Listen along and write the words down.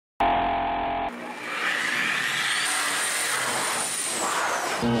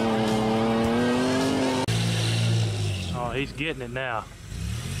Oh, he's getting it now.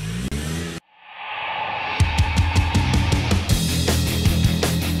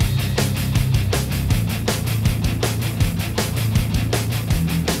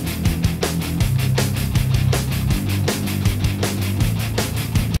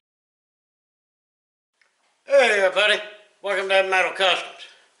 Hey everybody, welcome to Metal Customs.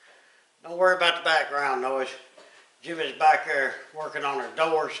 Don't worry about the background noise. Jimmy's back there working on our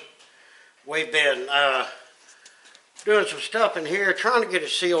doors. We've been doing some stuff in here, trying to get it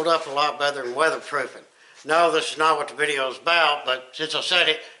sealed up a lot better than weatherproofing. No, this is not what the video is about, but since I said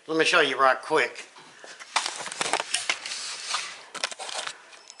it, let me show you right quick.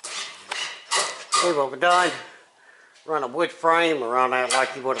 See what we've done? Run a wood frame around that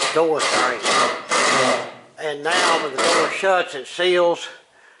like you would a door frame. And now when the door shuts, it seals,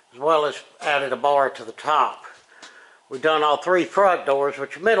 as well as added a bar to the top. We've done all three front doors,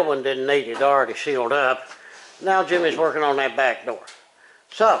 which the middle one didn't need it, already sealed up. Now Jimmy's working on that back door.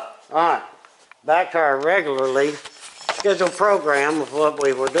 So, alright, back to our regularly scheduled program of what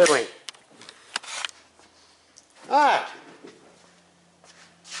we were doing. Alright.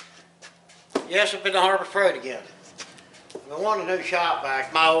 Yes, I've been to Harbor Freight again. I want a new shop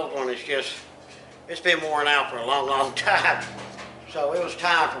vac. My old one is just, it's been worn out for a long, long time. So it was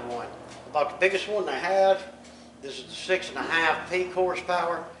time for one. I bought the biggest one they have. This is the 6.5 peak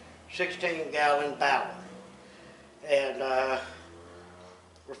horsepower, 16-gallon Bauer. And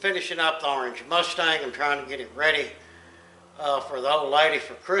we're finishing up the orange Mustang. I'm trying to get it ready for the old lady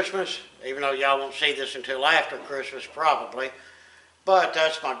for Christmas, even though y'all won't see this until after Christmas probably. But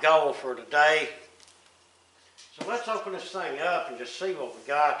that's my goal for today. So let's open this thing up and just see what we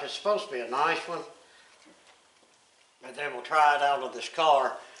got. It's supposed to be a nice one. And then we'll try it out of this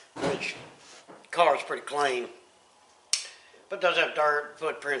car, which the car is pretty clean. But it does have dirt,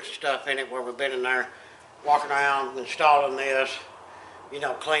 footprints and stuff in it where we've been in there walking around, installing this, you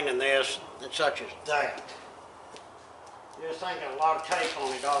know, cleaning this, and such as that. This thing got a lot of tape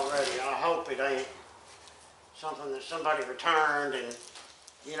on it already. I hope it ain't something that somebody returned and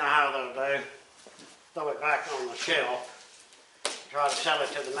you know how they'll do. Throw it back on the shelf, try to sell it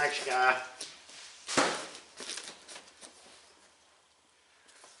to the next guy.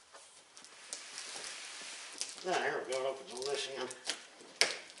 Now, here we go, it opens on this end.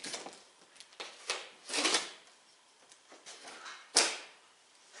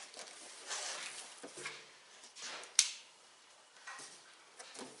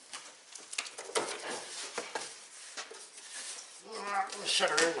 Alright, we'll set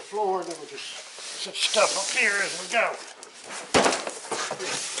her in the floor and then we'll just set stuff up here as we go.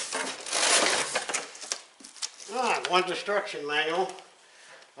 Alright, one instruction manual.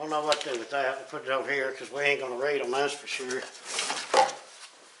 I don't know what to do with that. We'll put it over here because we ain't going to read them, that's for sure.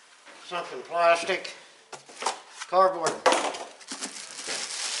 Something plastic. Cardboard.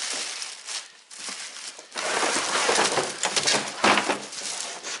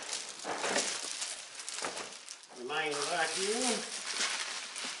 The main vacuum.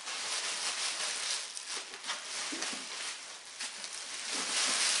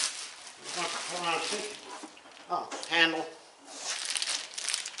 A bunch of plastic. Oh, handle.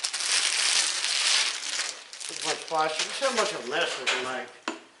 A bunch of plastic. There's so much of a mess we can make.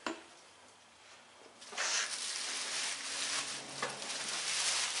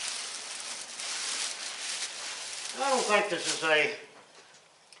 I don't think this is a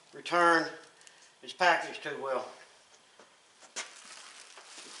return. It's packaged too well.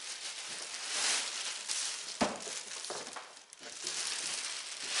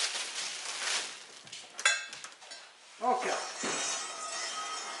 Okay.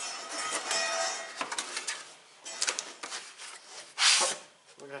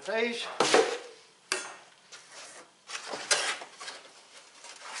 We got these.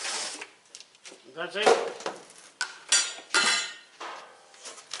 That's it.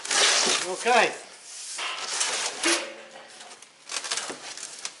 Okay.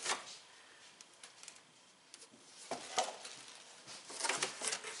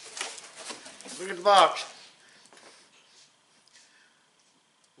 Look at the box.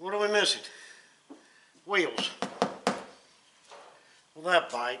 What are we missing? Wheels. Well, that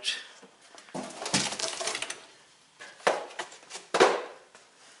bites. Make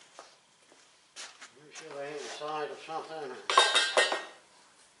sure they ain't inside of something.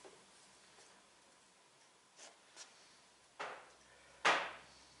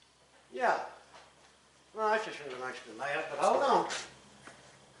 Yeah. Well, that's just really nice to that, but hold on.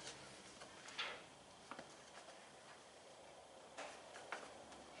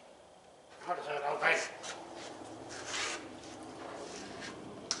 How does that open?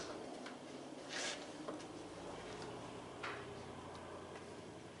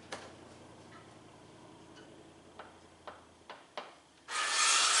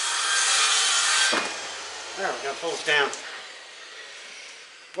 There we go, pull this down.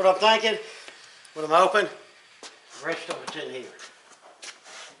 What I'm thinking, when I'm open, the rest of it's in here.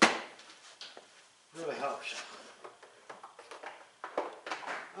 Really hope so.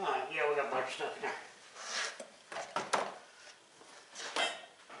 Alright, yeah, we got a bunch of stuff in there.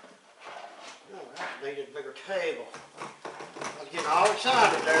 Oh, I needed a bigger table. I was getting all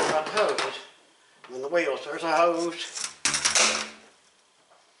excited there about the hoses and the wheels. There's a hose.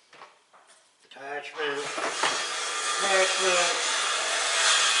 Attachment. Attachment.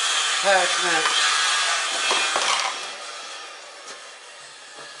 Attachment.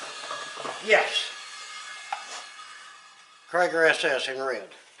 Yes. Krager SS in red.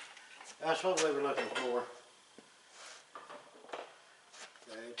 That's what we were looking for.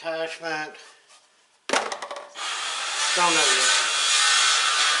 The attachment. Don't know yet.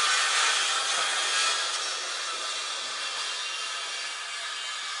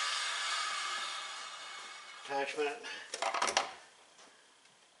 Attachment.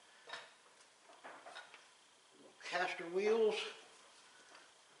 Caster wheels.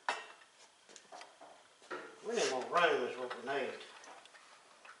 We need more room is what we need.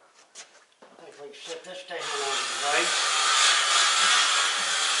 I think we can set this down on the right.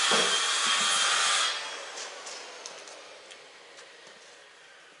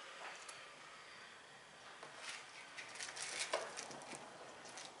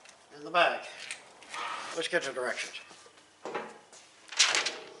 In the back. Let's get the directions. A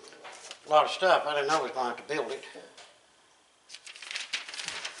lot of stuff. I didn't know we was going to have to build it.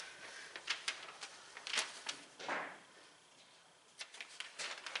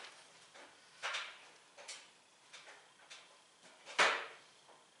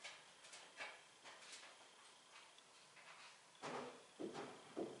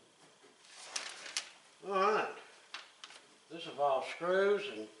 Alright. This involves screws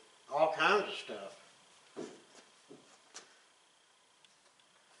and all kinds of stuff.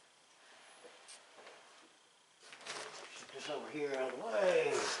 Set this over here out of the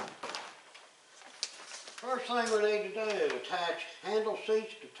way. First thing we need to do, attach handle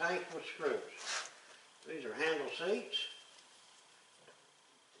seats to tank with screws. These are handle seats.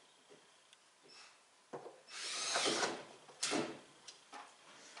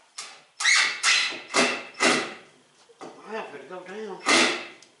 Wow, better go down.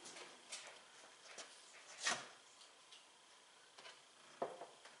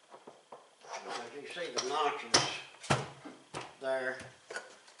 As you see the notches there.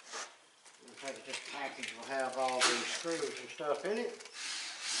 I'll take this package will have all these screws and stuff in it.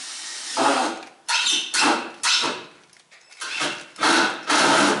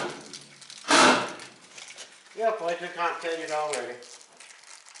 Yep, way too complicated already.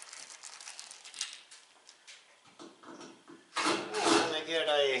 Let me get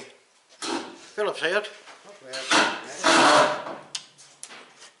a Phillips head. Hopefully that's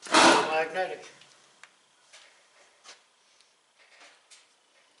magnetic.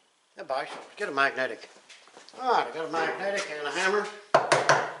 Yeah, boys, get a magnetic. Alright, I got a magnetic and a hammer.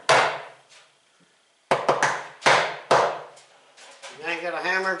 If you ain't got a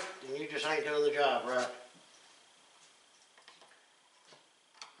hammer, then you just ain't doing the job right.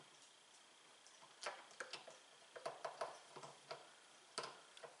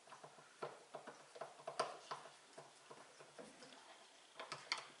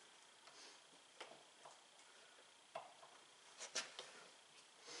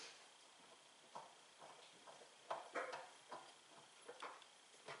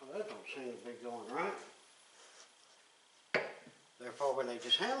 Well, that don't seem to be going right. Therefore, we need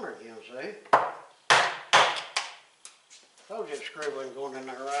this hammer again, see? Told you the screw wasn't going in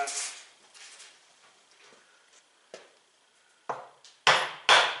there right.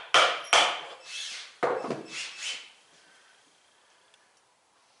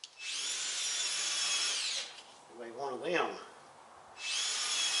 It'll be one of them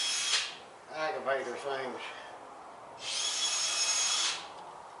aggravator things.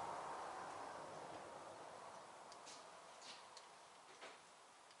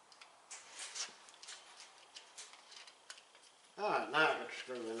 Alright, now I got the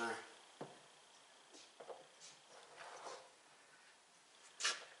screw in there.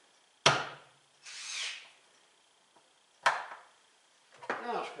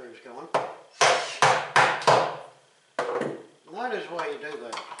 Now the screw's going. And that is the way you do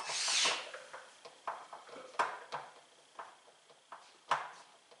that.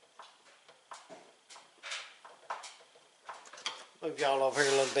 Move y'all over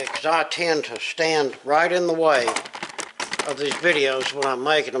here a little bit because I tend to stand right in the way of these videos when I'm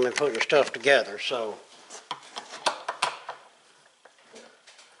making them and putting stuff together, so.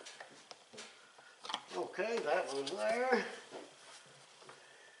 Okay. Okay, that one's there.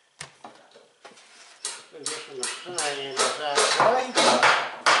 Do this one the same as that way.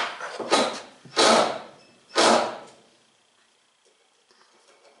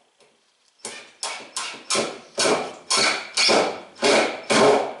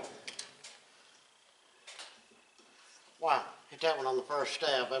 Wow, hit that one on the first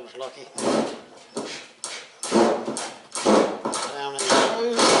stab, that was lucky. Down in the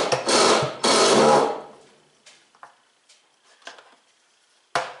groove.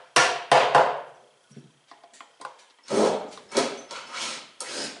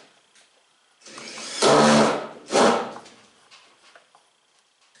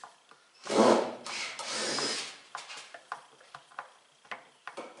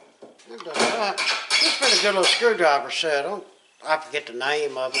 It's been a good little screwdriver set. I forget the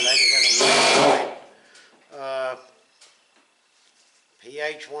name of them. They can get them.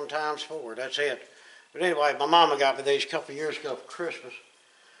 PH 1x4. That's it. But anyway, my mama got me these a couple years ago for Christmas.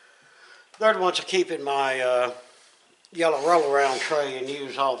 They're the ones I keep in my yellow roll-around tray and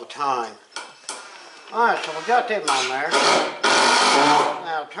use all the time. All right, so we got them on there.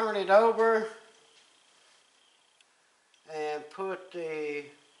 Now turn it over and put the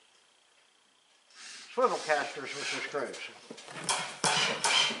swivel casters with the screws.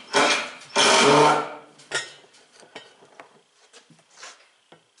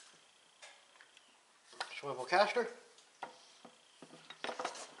 Swivel caster.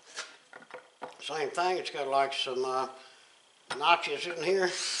 Same thing, it's got like some notches in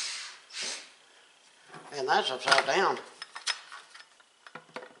here. And that's upside down.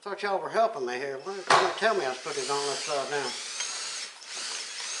 I thought y'all were helping me here. Why didn't you tell me I was putting it on upside down?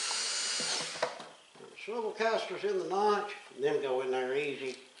 Swivel casters in the notch, and them go in there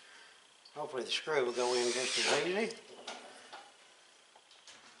easy. Hopefully the screw will go in just as easy.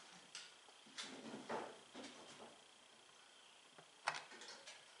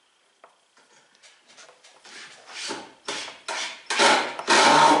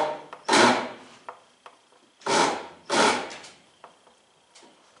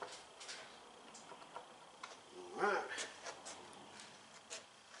 Alright.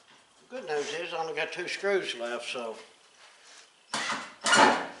 The good news is I only got 2 screws left, so I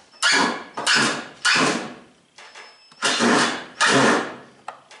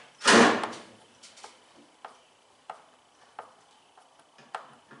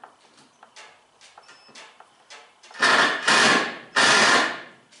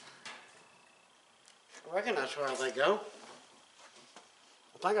reckon that's where they go.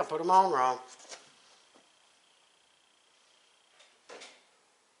 I think I put them on wrong.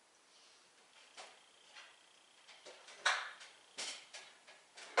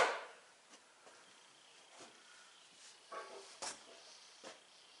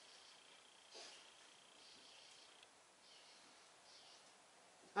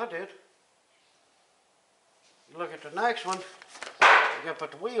 I did. Look at the next one. You got to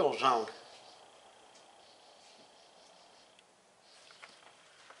put the wheels on.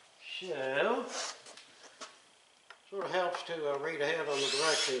 So, sort of helps to read ahead on the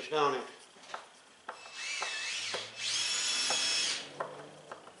directions, don't it?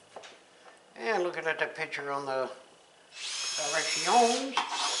 And looking at that picture on the directions,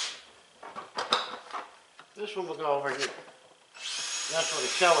 this one will go over here. That's what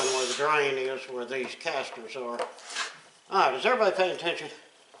it's showing where the drain is, where these casters are. Alright, is everybody paying attention?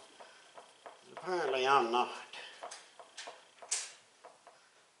 Apparently I'm not.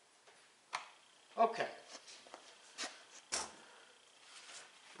 Okay.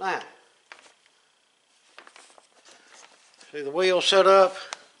 Now, see the wheel set up?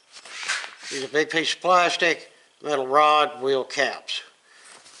 These are a big piece of plastic, metal rod, wheel caps.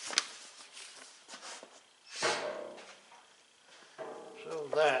 So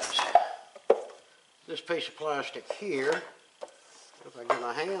that's this piece of plastic here. If I get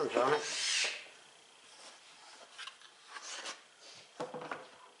my hands on it.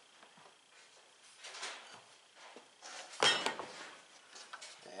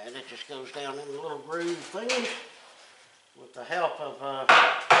 And it just goes down in the little groove thing with the help of a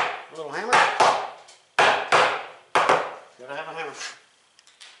little hammer. Gotta have a hammer.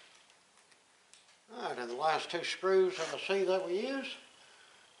 Alright, and the last 2 screws I see that we use.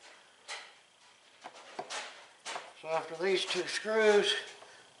 So after these 2 screws,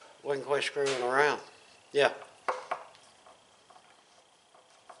 we can quit screwing around. Yeah.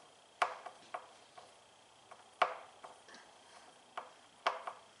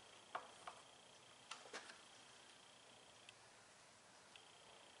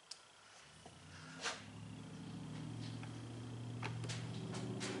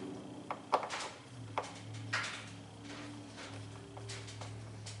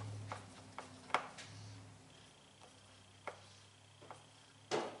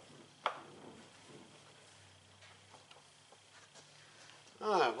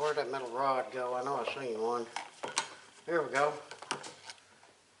 Alright, where'd that metal rod go? I know I seen one. Here we go.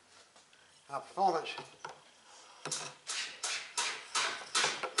 High performance.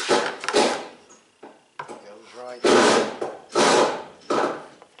 Goes right there.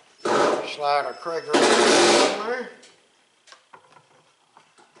 Slide our Krieger on there.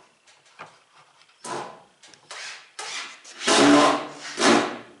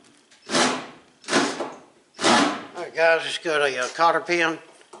 Alright guys, it's got a cotter pin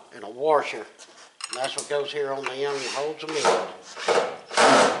and a washer. And that's what goes here on the end and holds them in.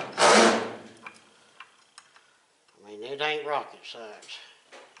 I mean, it ain't rocket science.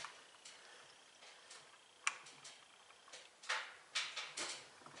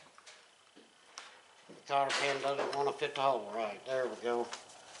 The cotter pin doesn't want to fit the hole right. There we go.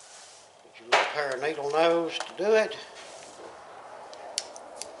 Get your little pair of needle nose to do it.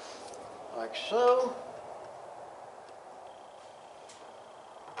 Like so.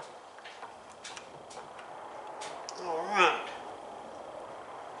 Alright.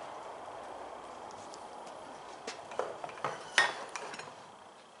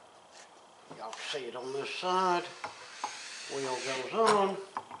 Y'all can see it on this side. Wheel goes on.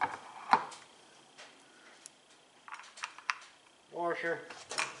 Washer.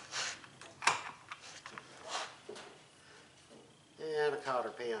 And a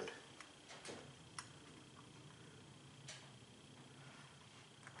cotter pin.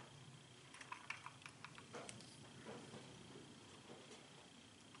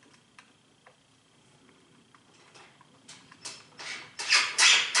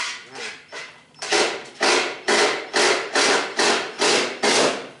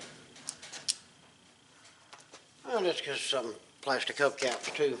 And it's just some plastic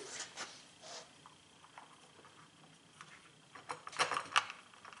hubcaps too.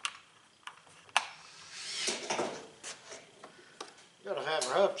 Gotta have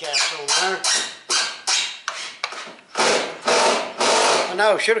our hubcaps on there. I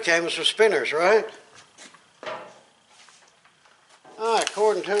know, should have came with some spinners, right? Alright,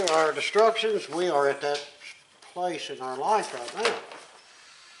 according to our instructions, we are at that place in our life right now.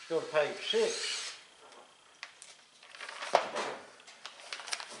 Let's go to page 6.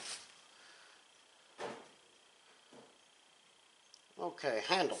 Okay,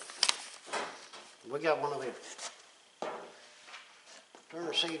 handle. We got one of these. Turn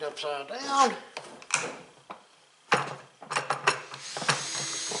the seat upside down.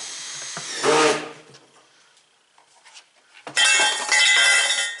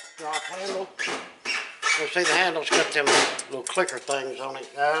 Drop handle. You'll see the handle's got them little clicker things on it,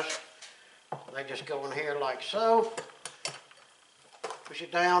 guys. They just go in here like so. Push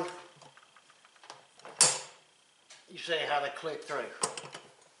it down. You see how they click through.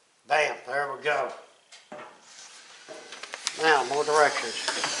 Bam, there we go. Now, more directions.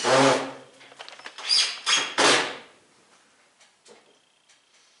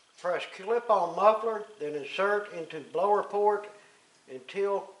 Press clip on muffler, then insert into blower port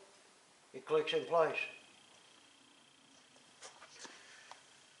until it clicks in place.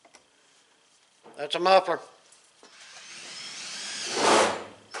 That's a muffler.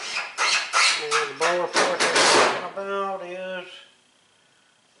 And the blower port that we're talking about is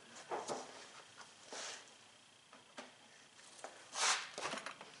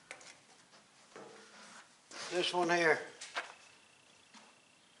this one here.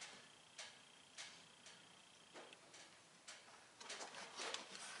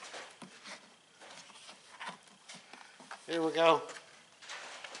 Here we go.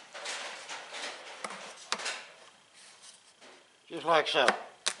 Just like so.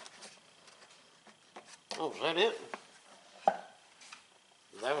 Oh, is that it?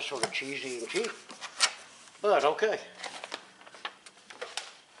 That was sort of cheesy and cheap, but okay.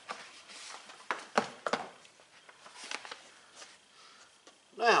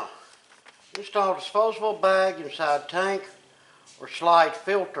 Now, install disposable bag inside tank or slide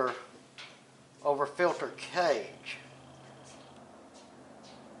filter over filter cage.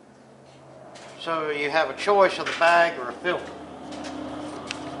 So you have a choice of the bag or a filter.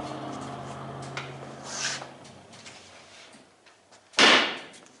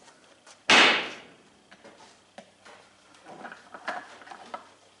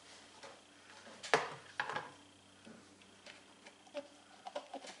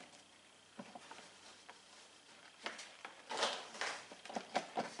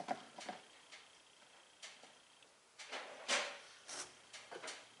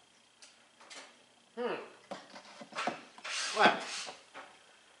 Well,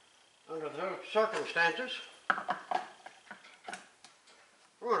 under those circumstances,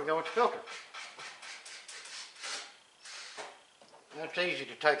 we're going to go with the filter. That's easy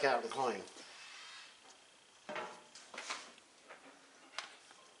to take out and clean.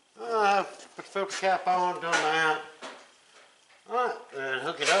 Put the filter cap on, done that. Alright, then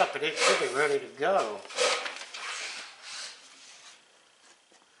hook it up and it should be ready to go.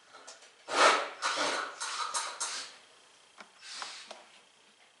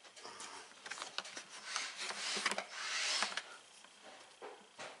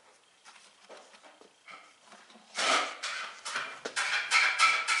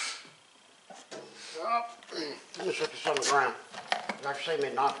 Let me set this on the ground. You can see me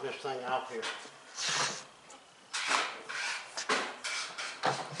knocking this thing out here.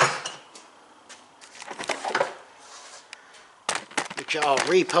 Get y'all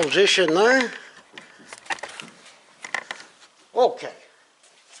reposition there. Okay.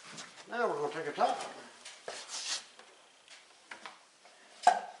 Now we're going to take a top.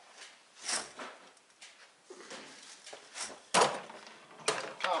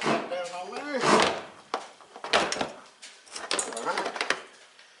 Top that down on there. Alright.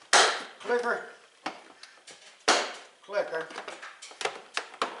 Clicker. Clicker.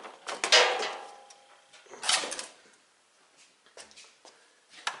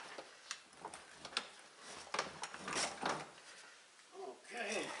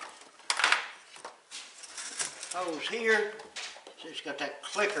 Okay. Hose here. See, it's got that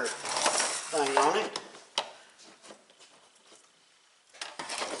clicker thing on it.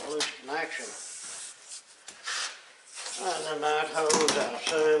 Loose connection. And then that hose, I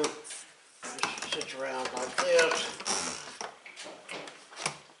assume, just sits around like this.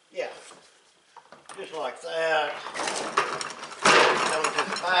 Yeah, just like that. Down to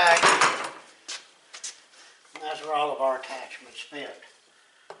the back. And that's where all of our attachments fit.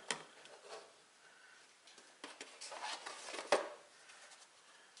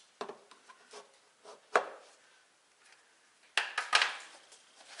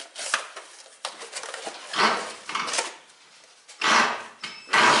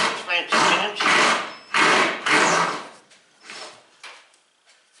 Fancy pants.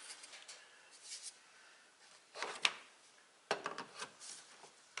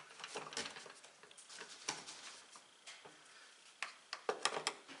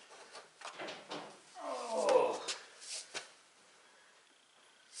 Oh.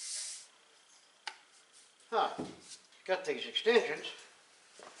 Huh. Got these extensions.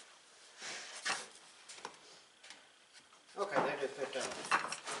 Okay, they do fit down.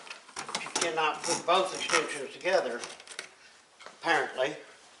 You cannot put both extensions together, apparently.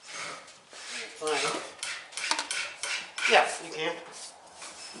 I think. Yeah, you can.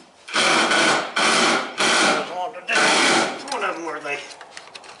 I was wanting to do one of them where they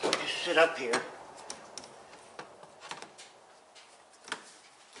just sit up here.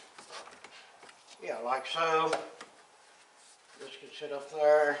 Yeah, like so. This can sit up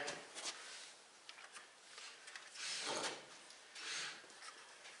there.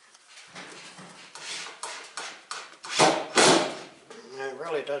 It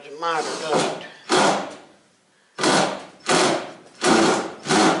really doesn't matter, does it?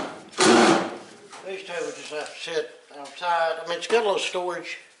 These two would just have to sit outside. I mean, it's got a little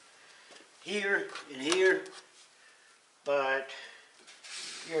storage here and here, but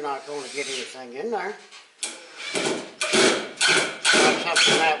you're not going to get anything in there. Not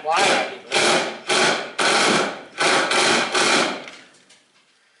something that wide.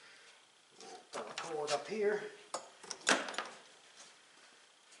 Put a cord up here.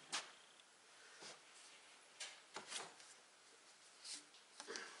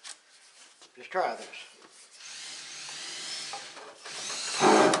 Just try this.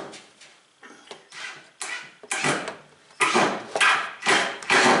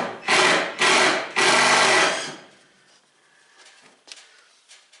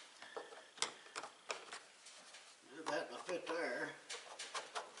 That will fit there.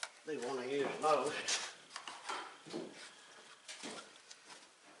 They want to use most.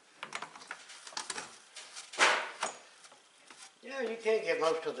 Yeah, you can get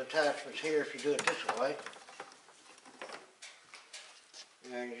most of the attachments here if you do it this way.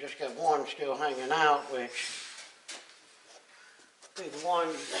 And you just got one still hanging out, which be the one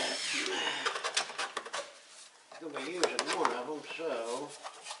that you'll be using one of them, so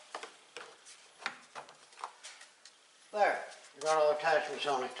there, you got all the attachments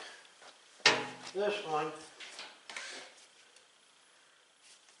on it. This one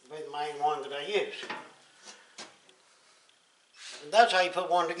will be the main one that I use. And that's how you put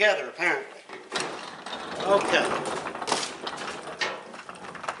one together, apparently. Okay.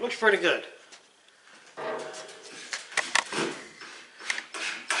 Looks pretty good.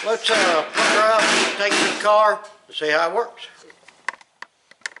 Let's pick her up, take her to the car, and see how it works.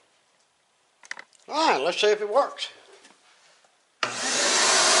 All right, let's see if it works.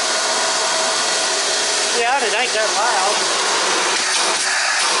 Yeah, it ain't that loud.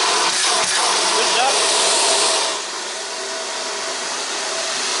 Good job.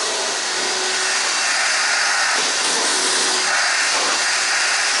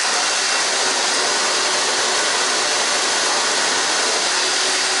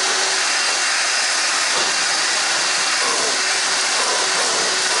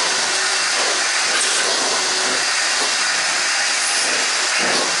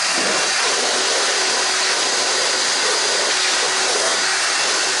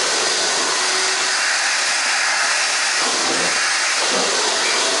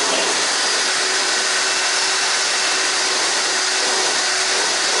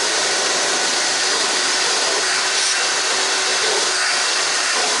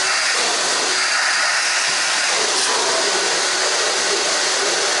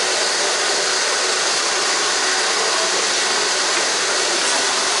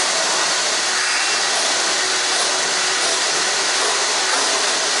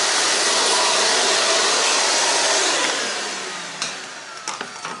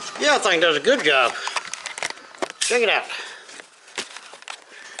 Yeah, I think does a good job. Check it out.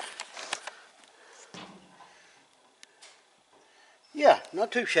 Yeah,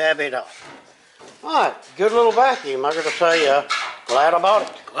 not too shabby at all. All right, good little vacuum. I gotta say, glad I bought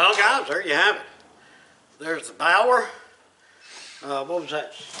it. Well, guys, there you have it. There's the Bauer. What was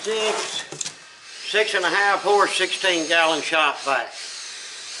that? 6.5 horse, 16-gallon shop vac.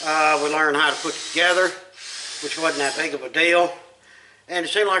 We learned how to put it together, which wasn't that big of a deal. And it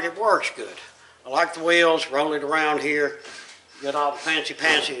seemed like it works good. I like the wheels, roll it around here, get all the fancy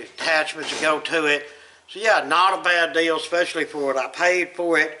attachments that go to it. So yeah, not a bad deal, especially for what I paid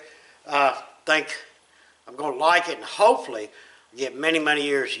for it. Think I'm going to like it and hopefully get many, many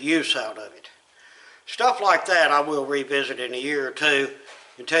years of use out of it. Stuff like that I will revisit in a year or two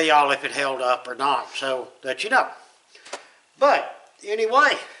and tell y'all if it held up or not, so that you know. But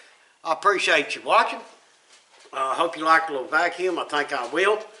anyway, I appreciate you watching. I hope you like the little vacuum. I think I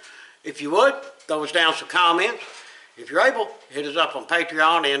will. If you would, throw us down some comments. If you're able, hit us up on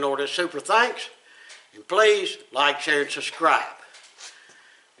Patreon and order super thanks. And please like, share, and subscribe.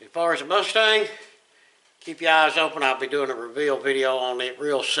 As far as the Mustang, keep your eyes open. I'll be doing a reveal video on it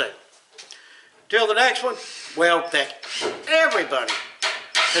real soon. Till the next one, well, that everybody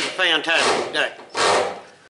has a fantastic day.